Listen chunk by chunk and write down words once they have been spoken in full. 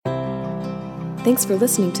Thanks for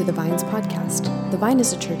listening to the Vines podcast. The Vine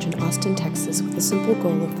is a church in Austin, Texas, with the simple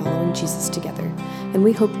goal of following Jesus together, and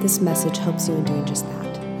we hope this message helps you in doing just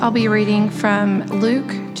that. I'll be reading from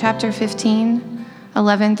Luke chapter 15,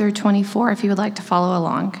 11 through 24, if you would like to follow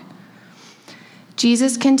along.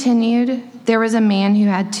 Jesus continued, "There was a man who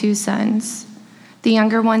had 2 sons. The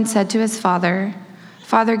younger one said to his father,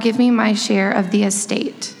 'Father, give me my share of the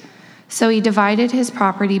estate.' So he divided his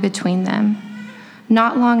property between them.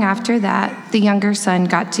 Not long after that, the younger son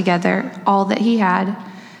got together all that he had,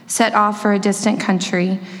 set off for a distant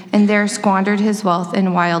country, and there squandered his wealth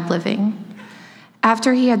in wild living.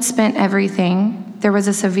 After he had spent everything, there was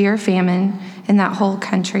a severe famine in that whole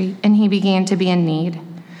country, and he began to be in need.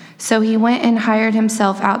 So he went and hired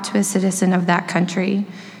himself out to a citizen of that country,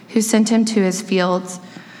 who sent him to his fields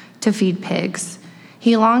to feed pigs.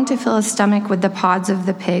 He longed to fill his stomach with the pods of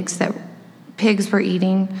the pigs that pigs were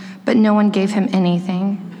eating, but no one gave him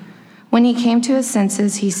anything. When he came to his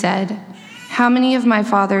senses, he said, 'How many of my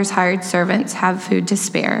father's hired servants have food to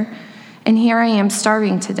spare? And here I am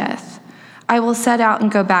starving to death. I will set out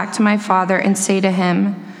and go back to my father and say to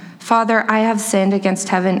him, Father, I have sinned against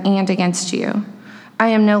heaven and against you. I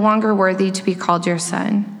am no longer worthy to be called your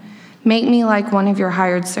son. Make me like one of your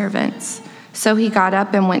hired servants.' So he got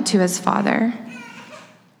up and went to his father.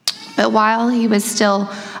 But while he was still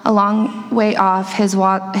a long way off, his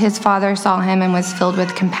father saw him and was filled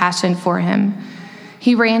with compassion for him.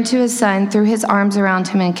 He ran to his son, threw his arms around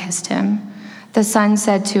him, and kissed him. The son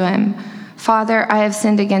said to him, 'Father, I have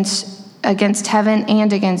sinned against heaven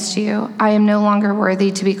and against you. I am no longer worthy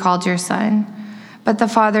to be called your son.' But the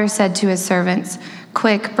father said to his servants,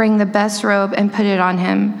 'Quick, bring the best robe and put it on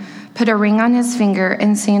him. Put a ring on his finger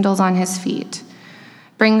and sandals on his feet.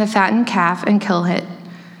 Bring the fattened calf and kill it.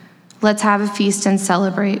 Let's have a feast and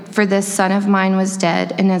celebrate, for this son of mine was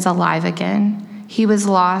dead and is alive again. He was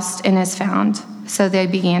lost and is found.' So they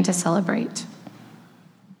began to celebrate."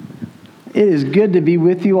 It is good to be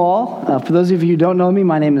with you all. For those of you who don't know me,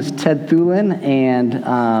 my name is Ted Thulin, and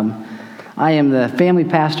I am the family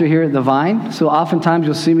pastor here at the Vine. So oftentimes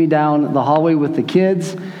you'll see me down the hallway with the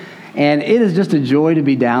kids, and it is just a joy to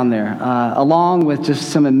be down there, along with just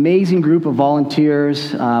some amazing group of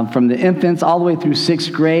volunteers from the infants all the way through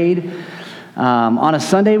 6th grade. On a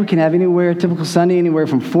Sunday, we can have typical Sunday, anywhere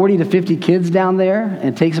from 40 to 50 kids down there.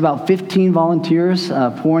 It takes about 15 volunteers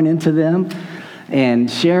pouring into them and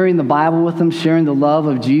sharing the Bible with them, sharing the love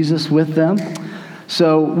of Jesus with them.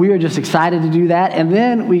 So we are just excited to do that. And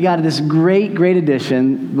then we got this great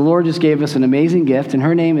addition. The Lord just gave us an amazing gift, and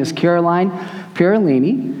her name is Caroline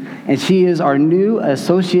Parolini. And she is our new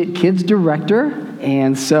Associate Kids Director.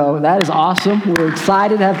 And so that is awesome. We're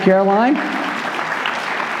excited to have Caroline.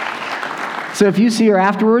 So if you see her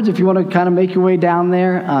afterwards, if you want to kind of make your way down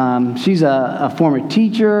there, she's a former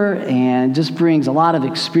teacher and just brings a lot of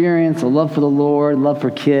experience, a love for the Lord, love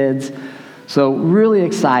for kids. So really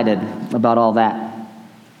excited about all that.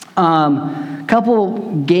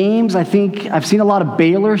 Couple games. I think I've seen a lot of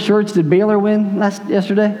Baylor shirts. Did Baylor win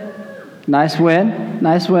yesterday? Nice win.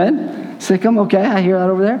 Sikkim, okay, I hear that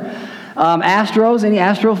over there. Astros, any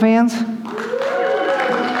Astro fans?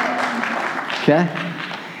 Okay.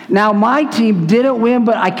 Now, my team didn't win,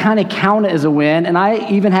 but I kind of count it as a win, and I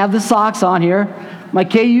even have the socks on here, my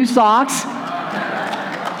KU socks.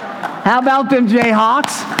 How about them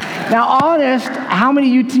Jayhawks? Now, honest, how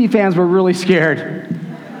many UT fans were really scared?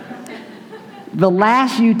 The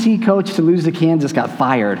last UT coach to lose to Kansas got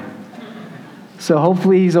fired. So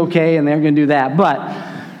hopefully he's okay, and they're going to do that. But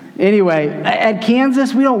anyway, at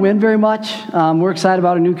Kansas, we don't win very much. We're excited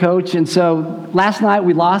about a new coach. And so last night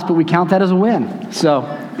we lost, but we count that as a win. So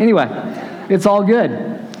anyway, it's all good.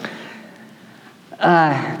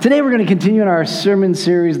 Today we're going to continue in our sermon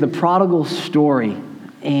series, The Prodigal Story.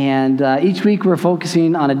 And each week we're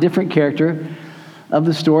focusing on a different character of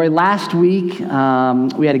the story. Last week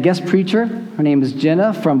we had a guest preacher. Her name is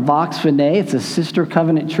Jenna from Vox Finet. It's a sister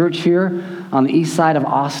covenant church here on the east side of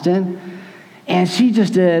Austin. And she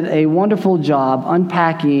just did a wonderful job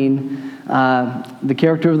unpacking the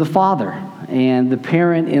character of the father and the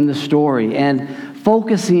parent in the story, and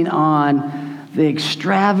focusing on the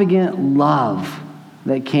extravagant love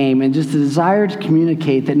that came, and just the desire to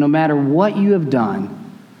communicate that no matter what you have done,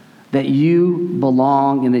 that you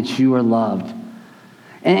belong and that you are loved.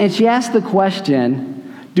 And she asked the question,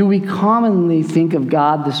 do we commonly think of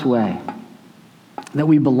God this way? That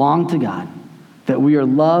we belong to God, that we are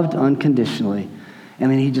loved unconditionally,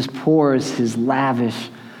 and then he just pours his lavish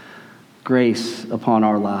grace upon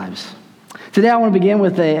our lives. Today I want to begin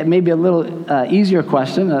with maybe a little easier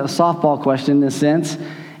question, a softball question in a sense,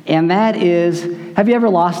 and that is, have you ever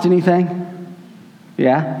lost anything?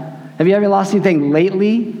 Yeah? Have you ever lost anything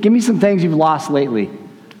lately? Give me some things you've lost lately.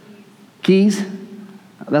 Keys?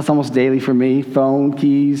 That's almost daily for me. Phone,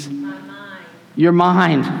 keys. My mind. Your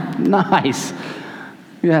mind. Nice.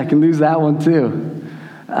 Yeah, I can lose that one too.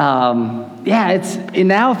 And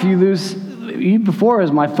now if you lose, before it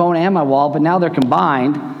was my phone and my wallet, but now they're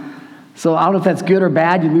combined. So I don't know if that's good or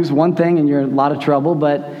bad. You lose one thing and you're in a lot of trouble,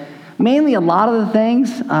 but mainly a lot of the things,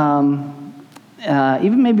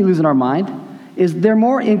 even maybe losing our mind, is they're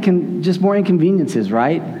just more inconveniences,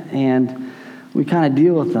 right? And we kind of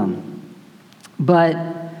deal with them. But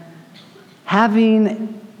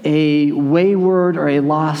having a wayward or a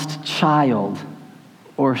lost child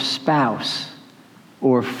or spouse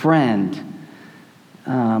or friend,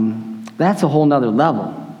 that's a whole nother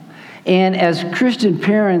level. And as Christian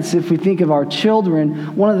parents, if we think of our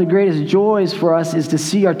children, one of the greatest joys for us is to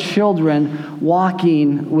see our children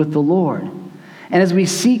walking with the Lord. And as we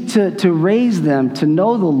seek to raise them to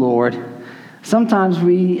know the Lord, sometimes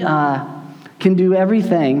we can do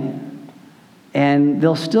everything and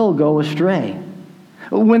they'll still go astray.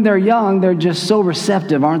 When they're young, they're just so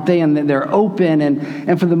receptive, aren't they? And they're open,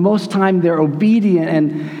 and for the most time, they're obedient,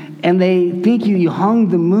 and they think you hung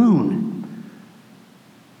the moon.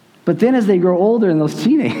 But then as they grow older in those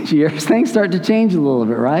teenage years, things start to change a little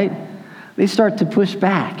bit, right? They start to push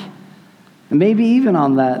back. And maybe even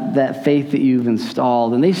on that faith that you've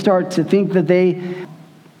installed. And they start to think that they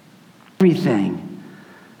everything.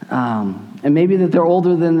 And maybe that they're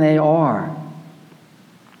older than they are.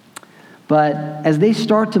 But as they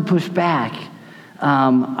start to push back,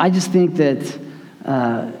 I just think that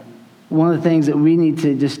one of the things that we need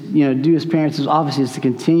to just do as parents is obviously is to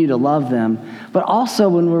continue to love them. But also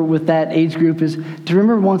when we're with that age group is to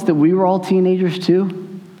remember once that we were all teenagers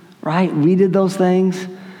too, right? We did those things.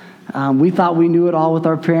 We thought we knew it all with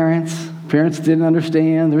our parents. Parents didn't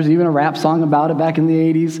understand. There was even a rap song about it back in the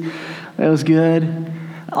 80s. It was good.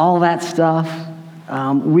 All that stuff.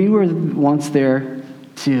 We were once there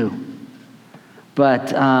too.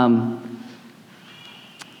 But,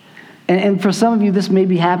 and for some of you, this may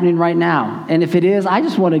be happening right now. And if it is, I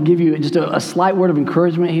just want to give you just a slight word of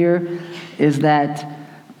encouragement here, is that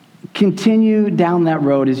continue down that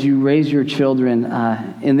road as you raise your children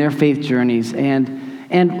in their faith journeys.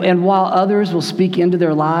 And while others will speak into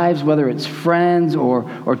their lives, whether it's friends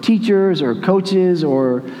or teachers or coaches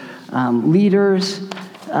or leaders,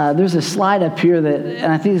 there's a slide up here that,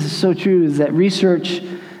 and I think this is so true, is that research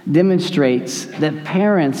demonstrates that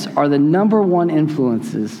parents are the number one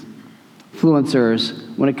influencers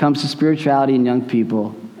when it comes to spirituality in young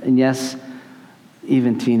people, and yes,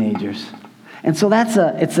 even teenagers. And so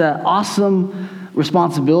it's an awesome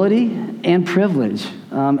responsibility and privilege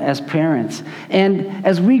as parents. And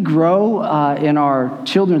as we grow in our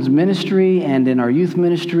children's ministry and in our youth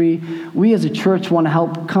ministry, we as a church want to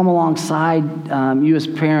help come alongside you as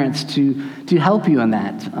parents to help you in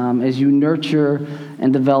that as you nurture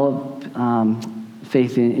and develop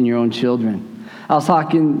faith in your own children. I was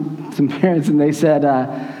talking to some parents and they said,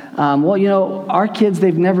 our kids,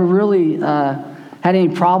 they've never really had any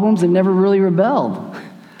problems. They've never really rebelled.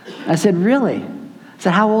 I said, really? I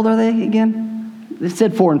said, how old are they again? They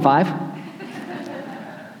said 4 and 5.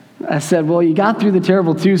 I said, well, you got through the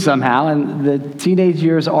terrible 2 somehow, and the teenage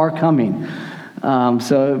years are coming.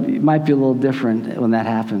 So it might be a little different when that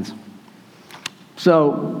happens.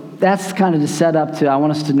 So that's kind of the setup to, I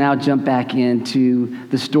want us to now jump back into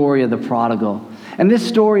the story of the prodigal. And this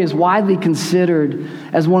story is widely considered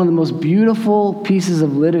as one of the most beautiful pieces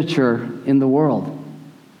of literature in the world.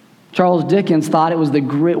 Charles Dickens thought it was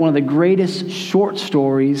one of the greatest short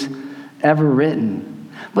stories ever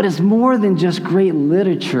written. But it's more than just great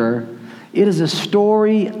literature. It is a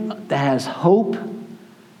story that has hope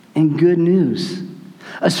and good news.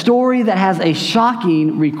 A story that has a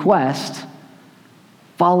shocking request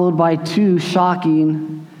followed by 2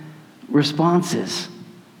 shocking responses.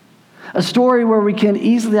 A story where we can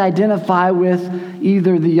easily identify with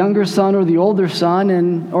either the younger son or the older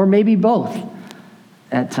son, or maybe both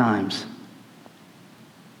at times.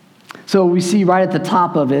 So we see right at the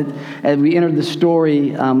top of it, as we entered the story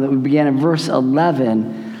that we began in verse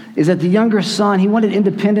 11, is that the younger son, he wanted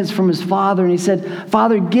independence from his father, and he said,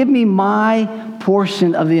 "Father, give me my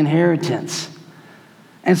portion of the inheritance."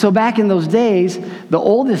 And so back in those days, the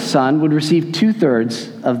oldest son would receive 2/3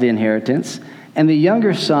 of the inheritance, and the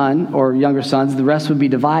younger son, or younger sons, the rest would be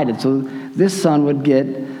divided. So this son would get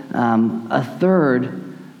 1/3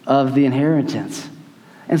 of the inheritance.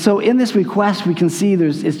 And so in this request, we can see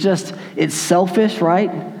it's selfish,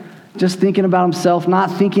 right? Just thinking about himself, not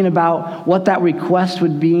thinking about what that request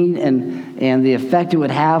would be and the effect it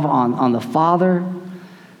would have on the father.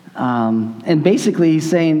 And basically he's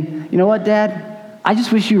saying, you know what, Dad? I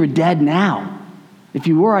just wish you were dead now. If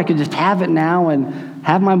you were, I could just have it now and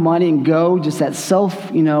have my money and go, just that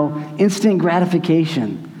instant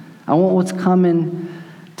gratification. I want what's coming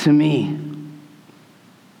to me.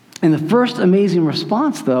 And the first amazing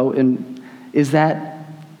response, though, is that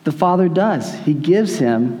the father does. He gives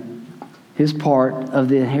him his part of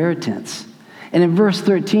the inheritance. And in verse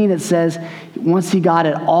 13, it says, once he got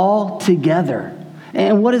it all together.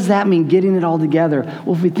 And what does that mean, getting it all together?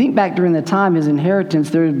 Well, if we think back during the time, his inheritance,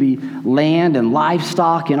 there would be land and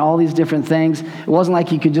livestock and all these different things. It wasn't like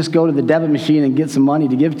he could just go to the debit machine and get some money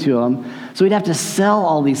to give to him. So he'd have to sell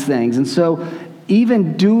all these things. And so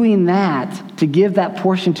even doing that, to give that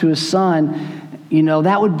portion to his son,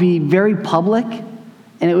 that would be very public,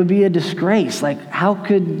 and it would be a disgrace. Like, how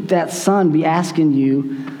could that son be asking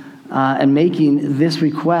you and making this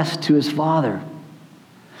request to his father?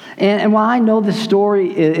 And while I know this story,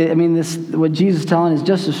 what Jesus is telling is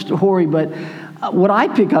just a story, but what I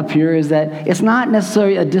pick up here is that it's not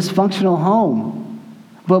necessarily a dysfunctional home,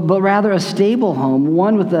 but rather a stable home,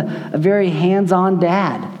 one with a very hands-on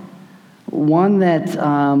dad, one that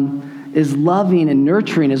is loving and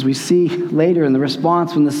nurturing, as we see later in the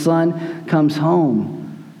response when the son comes home.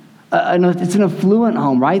 It's an affluent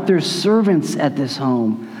home, right? There's servants at this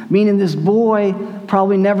home, meaning this boy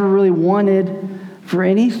probably never really wanted for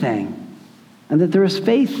anything, and that there is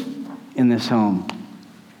faith in this home.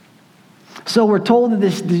 So we're told that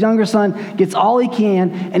the younger son gets all he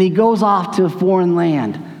can, and he goes off to a foreign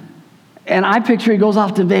land. And I picture he goes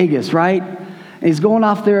off to Vegas, right? And he's going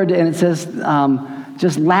off there, and it says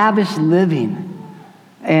just lavish living.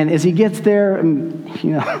 And as he gets there,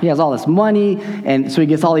 he has all this money, and so he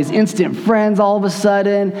gets all these instant friends all of a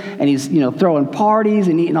sudden, and he's throwing parties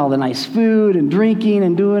and eating all the nice food and drinking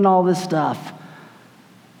and doing all this stuff,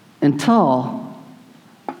 until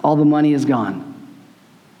all the money is gone.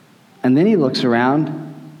 And then he looks around,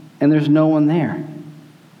 and there's no one there,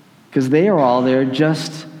 because they are all there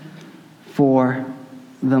just for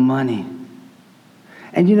the money.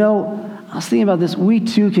 And I was thinking about this. We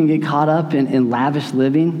too can get caught up in lavish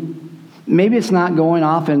living. Maybe it's not going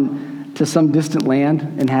off to some distant land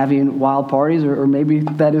and having wild parties, or maybe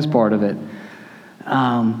that is part of it.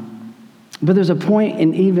 But there's a point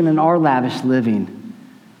even in our lavish living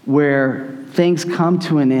where things come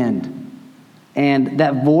to an end, and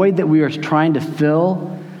that void that we are trying to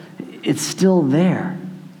fill, it's still there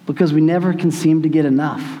because we never can seem to get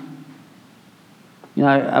enough.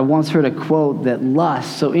 I once heard a quote that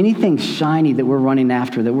lust, so anything shiny that we're running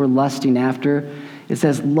after, that we're lusting after, it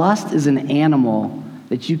says lust is an animal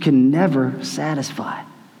that you can never satisfy.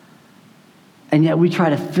 And yet we try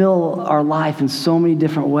to fill our life in so many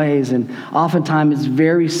different ways, and oftentimes it's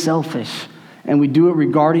very selfish. And we do it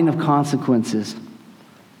regarding of consequences.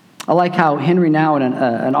 I like how Henry Nouwen,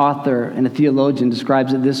 an author and a theologian,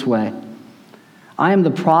 describes it this way. I am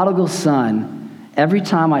the prodigal son every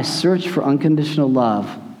time I search for unconditional love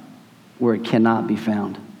where it cannot be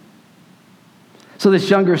found. So this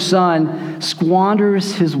younger son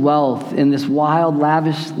squanders his wealth in this wild,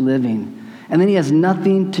 lavish living, and then he has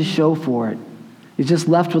nothing to show for it. He's just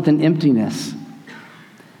left with an emptiness.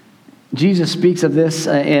 Jesus speaks of this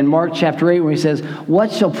in Mark chapter 8, where he says,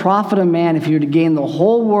 "What shall profit a man if he were to gain the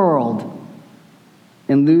whole world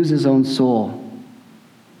and lose his own soul?"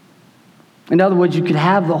 In other words, you could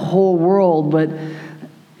have the whole world, but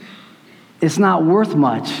it's not worth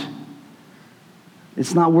much.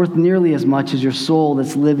 It's not worth nearly as much as your soul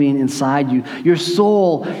that's living inside you. Your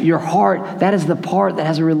soul, your heart, that is the part that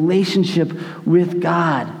has a relationship with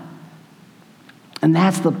God. And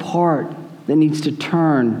that's the part that needs to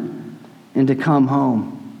turn and to come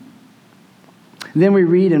home. Then we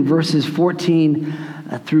read in verses 14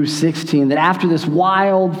 through 16 that after this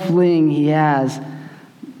wild fling he has,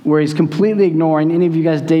 where he's completely ignoring, any of you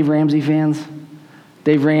guys Dave Ramsey fans?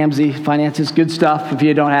 Dave Ramsey, finances, good stuff if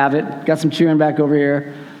you don't have it. Got some cheering back over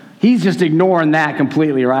here. He's just ignoring that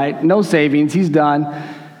completely, right? No savings, he's done.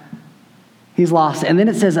 He's lost. And then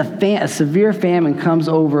it says a severe famine comes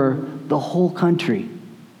over the whole country.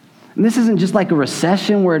 And this isn't just like a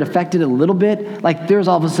recession where it affected a little bit. Like there's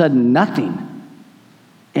all of a sudden nothing.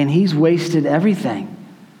 And he's wasted everything.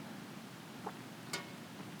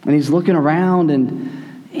 And he's looking around and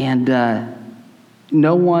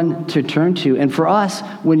no one to turn to. And for us,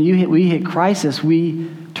 when we hit crisis, we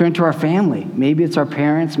turn to our family. Maybe it's our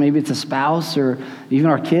parents, maybe it's a spouse, or even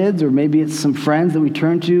our kids, or maybe it's some friends that we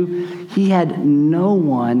turn to. He had no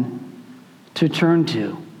one to turn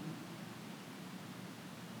to.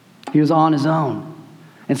 He was on his own.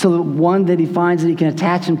 And so the one that he finds that he can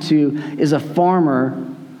attach him to is a farmer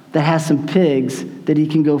that has some pigs that he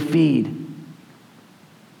can go feed.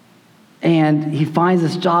 And he finds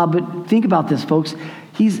this job, but think about this, folks.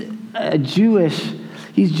 He's Jewish,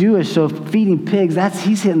 so feeding pigs,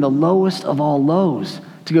 he's hitting the lowest of all lows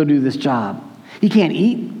to go do this job. He can't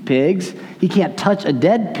eat pigs. He can't touch a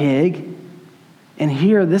dead pig. And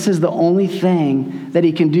here, this is the only thing that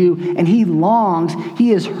he can do. And he longs,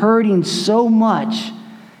 he is hurting so much,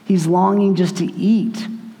 he's longing just to eat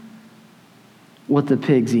what the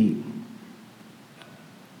pigs eat.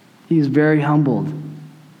 He is very humbled.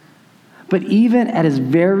 But even at his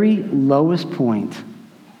very lowest point,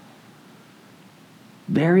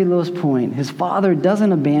 his father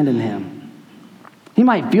doesn't abandon him. He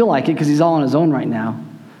might feel like it because he's all on his own right now.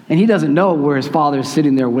 And he doesn't know where his father is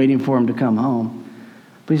sitting there waiting for him to come home.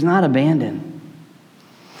 But he's not abandoned.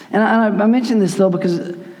 And I mention this, though,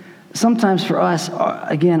 because sometimes for us,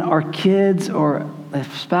 again, our kids or a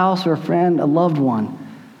spouse or a friend, a loved one,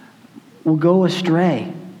 will go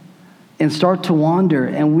astray and start to wander.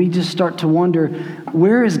 And we just start to wonder,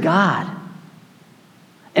 where is God?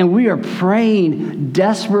 And we are praying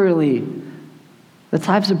desperately, the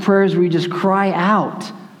types of prayers where you just cry out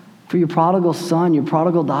for your prodigal son, your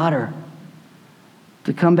prodigal daughter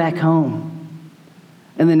to come back home.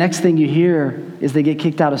 And the next thing you hear is they get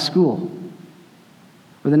kicked out of school.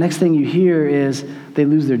 Or the next thing you hear is they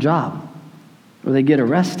lose their job. Or they get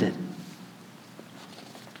arrested.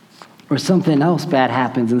 Or something else bad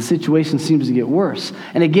happens and the situation seems to get worse.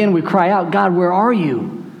 And again, we cry out, God, where are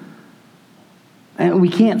you? And we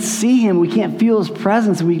can't see him. We can't feel his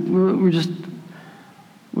presence. We're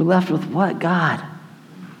left with what? God.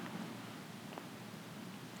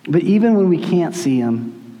 But even when we can't see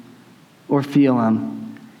him or feel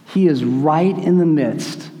him, he is right in the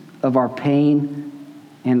midst of our pain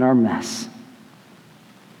and our mess.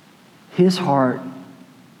 His heart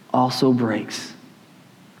also breaks.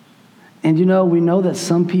 And we know that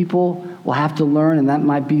some people will have to learn, and that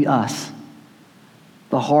might be us,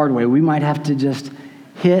 the hard way. We might have to just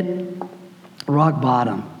hit rock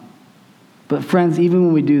bottom. But friends, even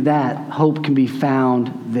when we do that, hope can be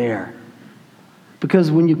found there.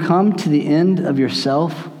 Because when you come to the end of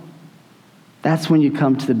yourself, that's when you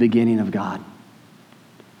come to the beginning of God.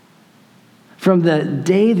 From the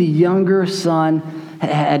day the younger son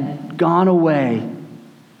had gone away,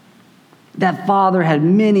 that father had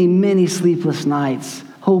many, many sleepless nights,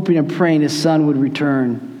 hoping and praying his son would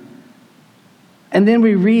return. And then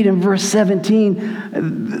we read in verse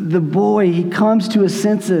 17, the boy, he comes to his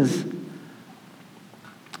senses.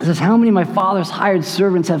 It says, how many of my father's hired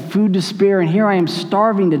servants have food to spare, and here I am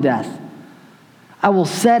starving to death? I will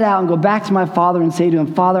set out and go back to my father and say to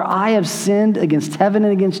him, Father, I have sinned against heaven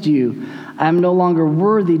and against you. I am no longer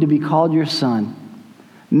worthy to be called your son.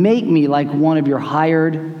 Make me like one of your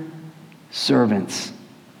hired servants.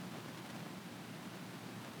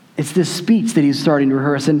 It's this speech that he's starting to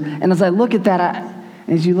rehearse. And as I look at that,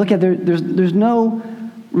 as you look at there's no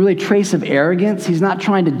really trace of arrogance. He's not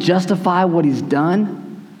trying to justify what he's done.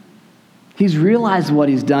 He's realized what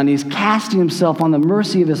he's done. He's casting himself on the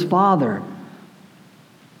mercy of his father.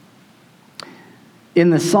 In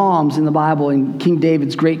the Psalms, in the Bible, in King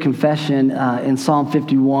David's great confession in Psalm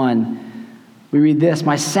 51, we read this,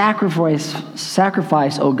 my sacrifice,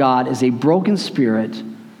 O God, is a broken spirit,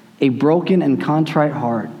 a broken and contrite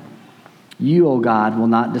heart. You, O God, will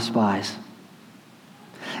not despise.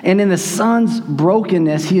 And in the son's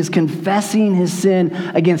brokenness, he is confessing his sin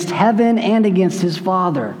against heaven and against his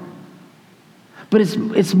father. But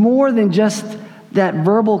it's more than just that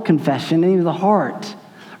verbal confession, even the heart.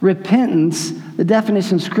 Repentance, the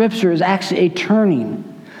definition in Scripture, is actually a turning.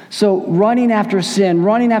 So running after sin,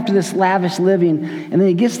 running after this lavish living, and then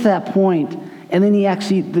he gets to that point, and then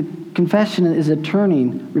the confession is a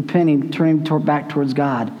turning, repenting, turning back towards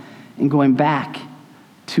God, and going back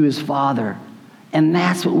to his Father. And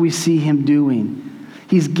that's what we see him doing.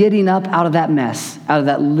 He's getting up out of that mess, out of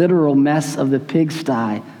that literal mess of the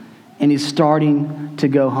pigsty, and he's starting to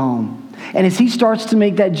go home. And as he starts to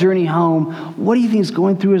make that journey home, what do you think is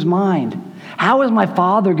going through his mind? How is my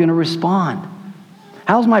father going to respond?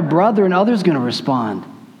 How's my brother and others going to respond?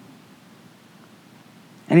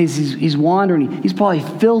 And he's wandering. He's probably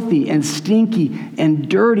filthy and stinky and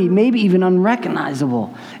dirty, maybe even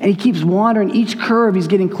unrecognizable. And he keeps wandering. Each curve, he's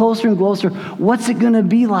getting closer and closer. What's it going to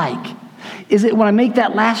be like? Is it when I make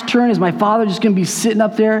that last turn, is my father just going to be sitting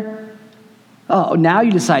up there? Oh, now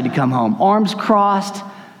you decide to come home. Arms crossed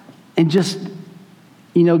and just,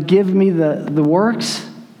 give me the works.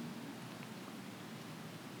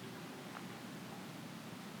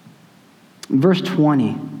 In verse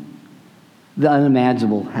 20, the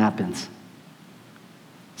unimaginable happens.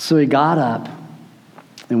 So he got up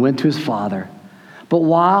and went to his father. But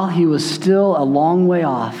while he was still a long way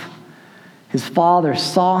off, his father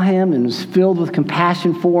saw him and was filled with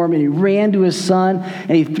compassion for him, and he ran to his son,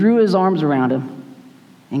 and he threw his arms around him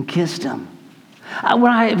and kissed him.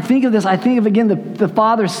 When I think of this, I think of, again, the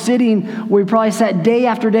father sitting where he probably sat day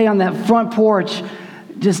after day on that front porch,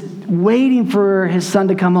 just waiting for his son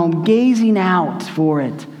to come home, gazing out for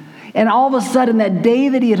it. And all of a sudden, that day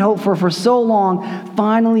that he had hoped for so long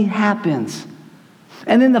finally happens.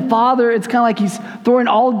 And then the father, it's kind of like he's throwing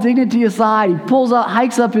all dignity aside. He pulls up,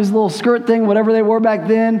 hikes up his little skirt thing, whatever they wore back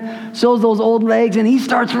then, shows those old legs, and he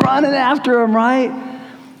starts running after him, right?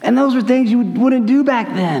 And those are things you wouldn't do back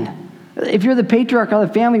then. If you're the patriarch of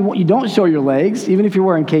the family, you don't show your legs, even if you're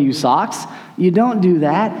wearing KU socks. You don't do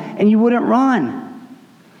that, and you wouldn't run.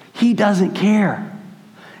 He doesn't care.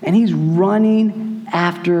 And he's running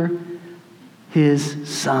after his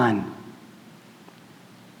son.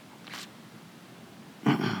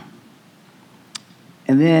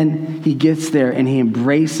 And then he gets there and he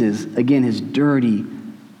embraces, again, his dirty,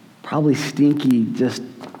 probably stinky, just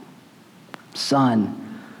son,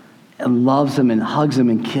 and loves him and hugs him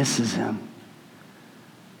and kisses him.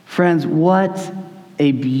 Friends, what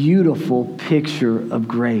a beautiful picture of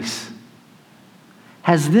grace.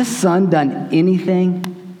 Has this son done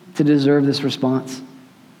anything to deserve this response?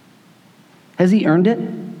 Has he earned it?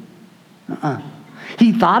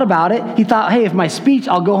 He thought about it. He thought, hey, if my speech,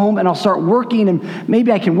 I'll go home and I'll start working and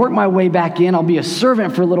maybe I can work my way back in. I'll be a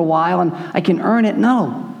servant for a little while and I can earn it.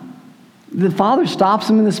 No. The father stops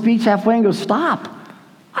him in the speech halfway and goes, stop.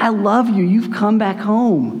 I love you. You've come back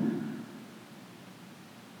home.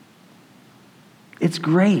 It's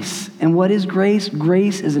grace. And what is grace?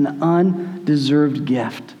 Grace is an undeserved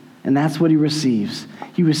gift. And that's what he receives.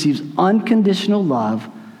 He receives unconditional love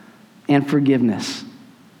and forgiveness.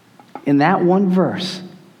 In that one verse,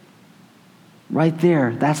 right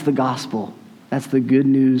there, that's the gospel. That's the good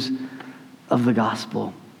news of the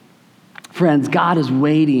gospel. Friends, God is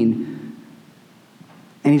waiting.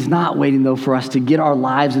 And he's not waiting, though, for us to get our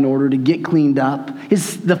lives in order, to get cleaned up.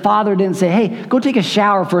 The father didn't say, hey, go take a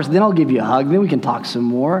shower first, then I'll give you a hug, then we can talk some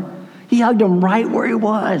more. He hugged him right where he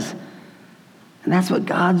was. And that's what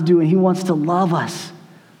God's doing. He wants to love us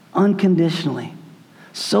unconditionally.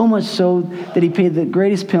 So much so that he paid the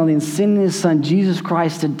greatest penalty in sending his son, Jesus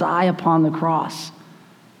Christ, to die upon the cross.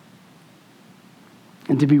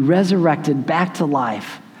 And to be resurrected back to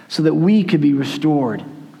life so that we could be restored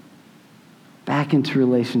back into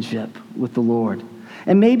relationship with the Lord.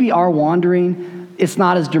 And maybe our wandering, it's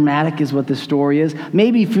not as dramatic as what this story is.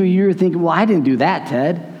 Maybe for you, you're thinking, well, I didn't do that,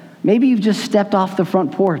 Ted. Maybe you've just stepped off the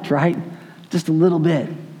front porch, right? Just a little bit.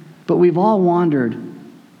 But we've all wandered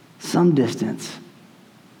some distance.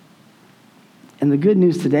 And the good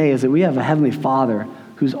news today is that we have a Heavenly Father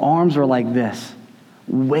whose arms are like this,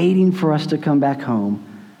 waiting for us to come back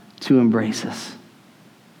home to embrace us.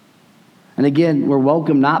 And again, we're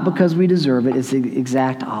welcome not because we deserve it. It's the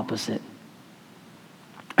exact opposite.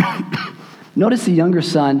 Notice the younger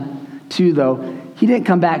son, too, though. He didn't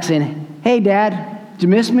come back saying, hey, Dad, did you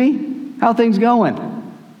miss me? How are things going? Can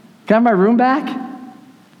I have my room back?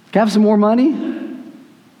 Can I have some more money?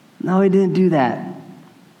 No, he didn't do that.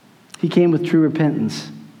 He came with true repentance.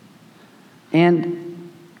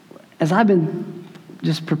 And as I've been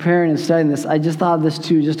just preparing and studying this, I just thought of this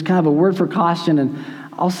too, just kind of a word for caution, and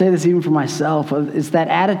I'll say this even for myself. It's that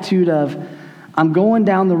attitude of, I'm going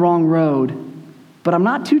down the wrong road, but I'm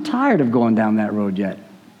not too tired of going down that road yet.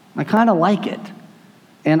 I kind of like it.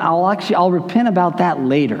 And I'll repent about that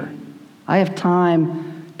later. I have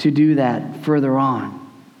time to do that further on.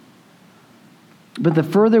 But the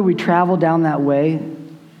further we travel down that way,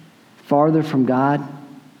 farther from God,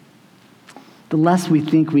 the less we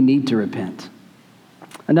think we need to repent.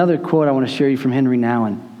 Another quote I want to share you from Henry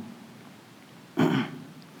Nouwen.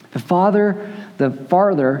 The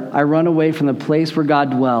farther I run away from the place where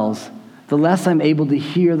God dwells, the less I'm able to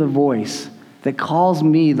hear the voice that calls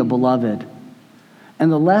me the beloved.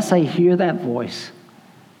 And the less I hear that voice,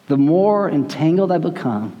 the more entangled I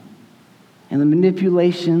become in the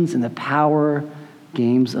manipulations and the power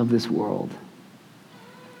games of this world.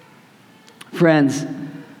 Friends,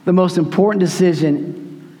 the most important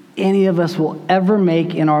decision any of us will ever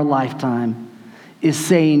make in our lifetime is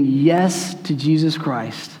saying yes to Jesus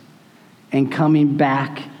Christ and coming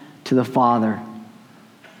back to the Father.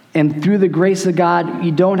 And through the grace of God,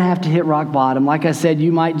 you don't have to hit rock bottom. Like I said,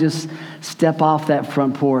 you might just step off that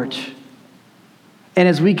front porch. And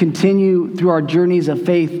as we continue through our journeys of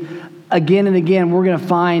faith, again and again, we're going to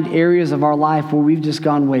find areas of our life where we've just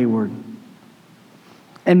gone wayward.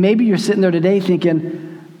 And maybe you're sitting there today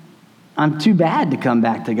thinking, I'm too bad to come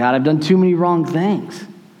back to God. I've done too many wrong things.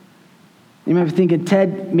 You might be thinking,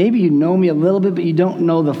 Ted, maybe you know me a little bit, but you don't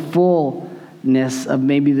know the fullness of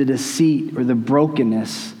maybe the deceit or the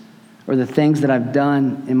brokenness or the things that I've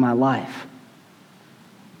done in my life.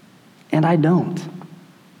 And I don't.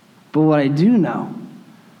 But what I do know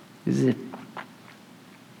is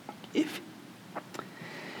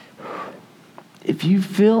if you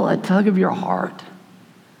feel a tug of your heart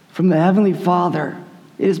from the Heavenly Father,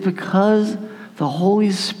 it is because the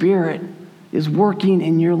Holy Spirit is working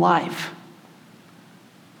in your life.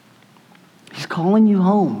 He's calling you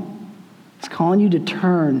home. He's calling you to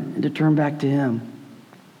turn back to Him.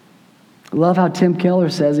 I love how Tim Keller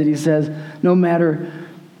says it. He says, no matter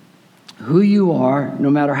who you are, no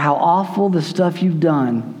matter how awful the stuff you've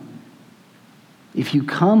done, if you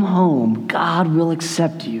come home, God will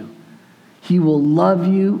accept you. He will love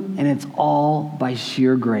you, and it's all by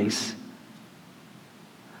sheer grace.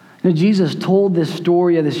 Now, Jesus told this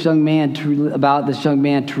story of about this young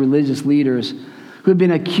man to religious leaders who had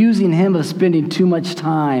been accusing him of spending too much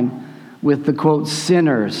time with the, quote,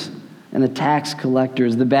 sinners and the tax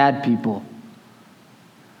collectors, the bad people.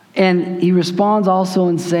 And he responds also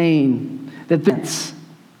in saying that that's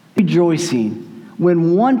rejoicing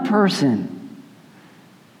when one person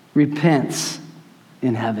repents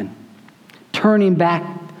in heaven, turning back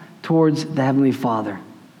towards the Heavenly Father.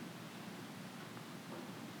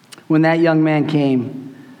 When that young man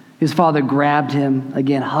came, his father grabbed him,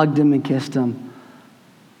 again, hugged him and kissed him.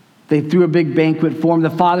 They threw a big banquet for him. The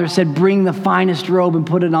father said, bring the finest robe and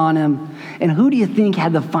put it on him. And who do you think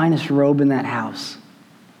had the finest robe in that house?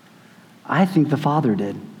 I think the father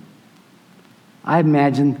did. I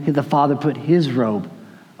imagine the father put his robe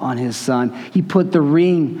on his son. He put the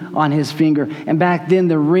ring on his finger. And back then,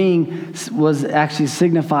 the ring was actually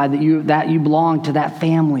signified that you belonged to that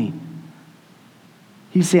family.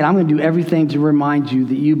 He said, I'm going to do everything to remind you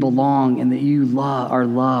that you belong and that you are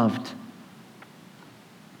loved.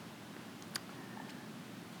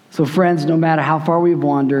 So friends, no matter how far we've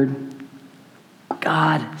wandered,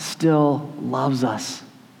 God still loves us.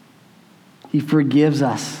 He forgives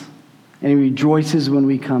us, and He rejoices when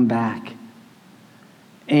we come back.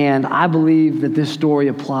 And I believe that this story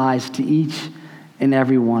applies to each and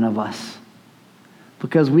every one of us,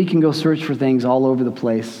 because we can go search for things all over the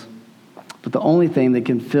place, but the only thing that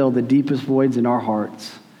can fill the deepest voids in our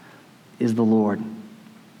hearts is the Lord.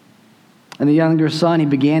 And the younger son, he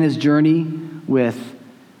began his journey with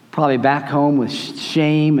probably back home with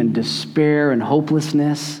shame and despair and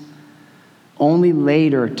hopelessness, only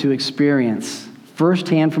later to experience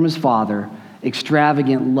firsthand from his father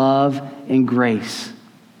extravagant love and grace.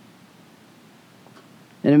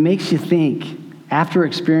 And it makes you think, after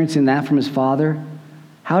experiencing that from his father,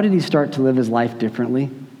 how did he start to live his life differently?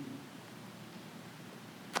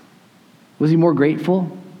 Was he more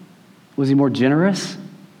grateful? Was he more generous?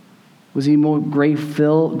 Was he more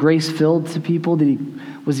grace-filled to people?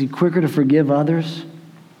 Was he quicker to forgive others?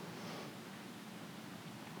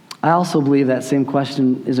 I also believe that same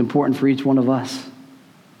question is important for each one of us.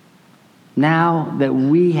 Now that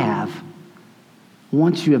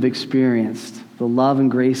once you have experienced the love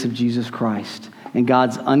and grace of Jesus Christ and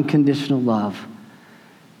God's unconditional love,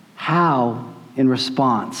 how, in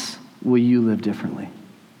response, will you live differently?